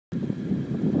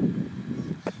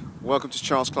Welcome to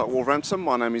Charles Clark Wolverhampton.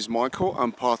 My name is Michael.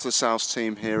 I'm part of the sales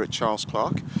team here at Charles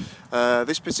Clark.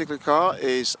 This particular car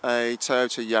is a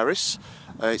Toyota Yaris.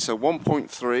 It's a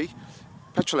 1.3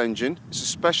 petrol engine. It's a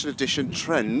special edition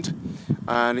Trend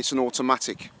and it's an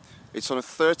automatic. It's on a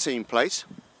 13 plate.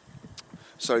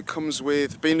 So it comes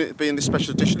with, being the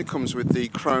special edition, it comes with the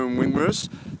chrome wing mirrors,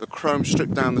 the chrome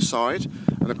strip down the side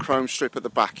and the chrome strip at the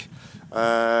back.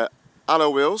 Alloy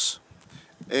wheels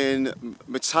in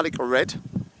metallic red.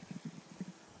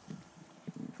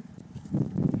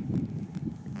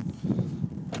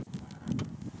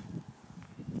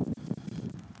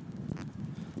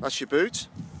 That's your boot,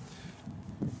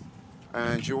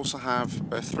 and you also have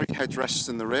 3 headrests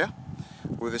in the rear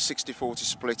with a 60-40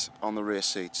 split on the rear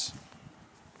seats.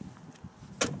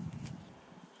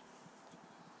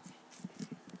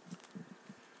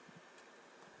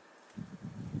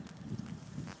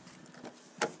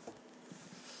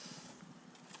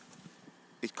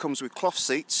 It comes with cloth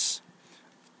seats,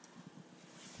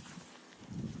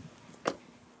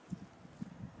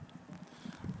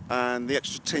 and the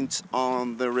extra tint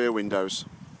on the rear windows.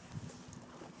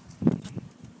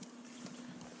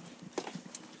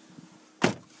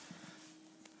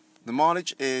 The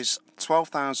mileage is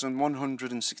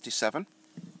 12,167.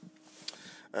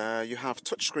 You have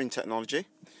touchscreen technology.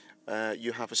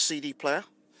 You have a CD player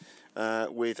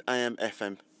with AM,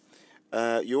 FM.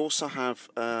 You also have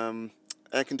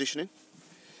air conditioning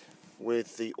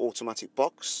with the automatic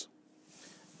box.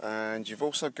 And you've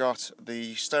also got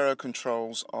the stereo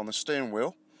controls on the steering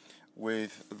wheel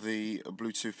with the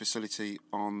Bluetooth facility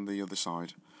on the other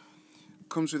side.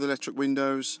 Comes with electric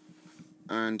windows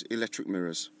and electric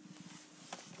mirrors.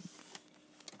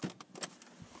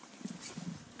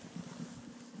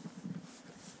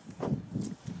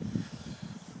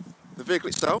 The vehicle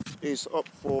itself is up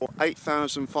for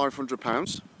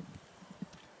 £8,500.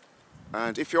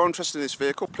 And if you're interested in this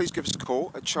vehicle, please give us a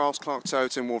call at Charles Clark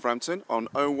Toyota in Wolverhampton on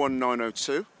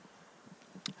 01902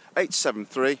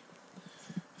 873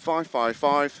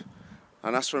 555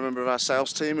 and ask for a member of our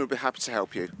sales team who will be happy to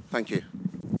help you. Thank you.